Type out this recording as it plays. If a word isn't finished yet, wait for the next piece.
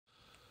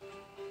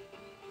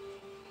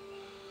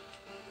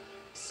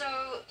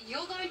So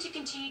you're going to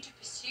continue to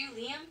pursue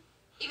Liam,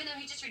 even though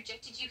he just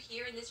rejected you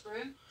here in this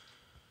room?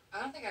 I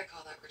don't think I'd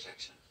call that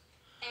rejection.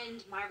 And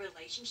my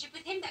relationship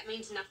with him, that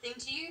means nothing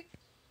to you?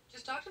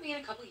 Just talk to me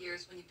in a couple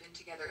years when you've been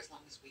together as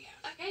long as we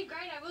have. Okay,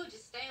 great, I will.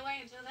 Just stay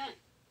away until then.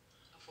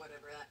 Of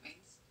whatever that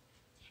means.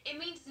 It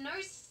means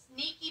no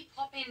sneaky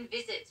pop-in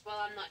visits while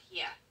I'm not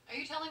here. Are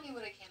you telling me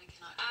what I can and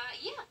cannot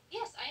do?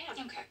 Yes, I am.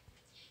 Okay.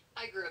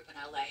 I grew up in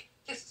LA.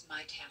 This is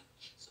my town.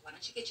 So why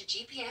don't you get your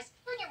GPS,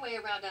 learn your way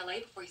around LA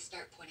before you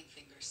start pointing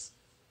fingers.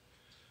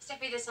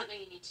 Steffi, there's something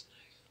you need to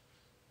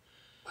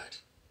know.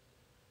 What?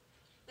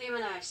 Liam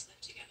and I have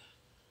slept together.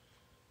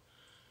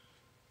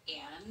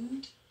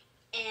 And?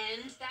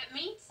 And that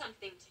means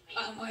something to me.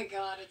 Oh my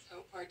god, it's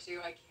Hope Part 2.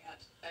 I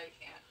can't.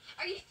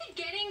 Are you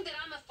forgetting that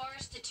I'm a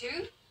Forester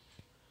too?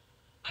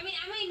 I mean,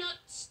 I may not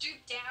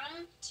stoop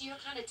down to your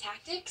kind of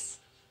tactics,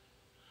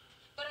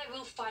 but I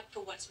will fight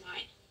for what's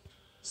mine.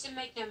 So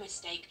make no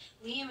mistake,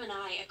 Liam and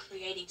I are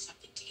creating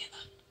something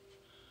together.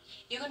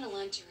 You're gonna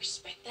learn to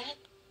respect that,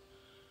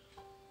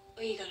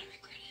 or you're gonna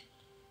regret it.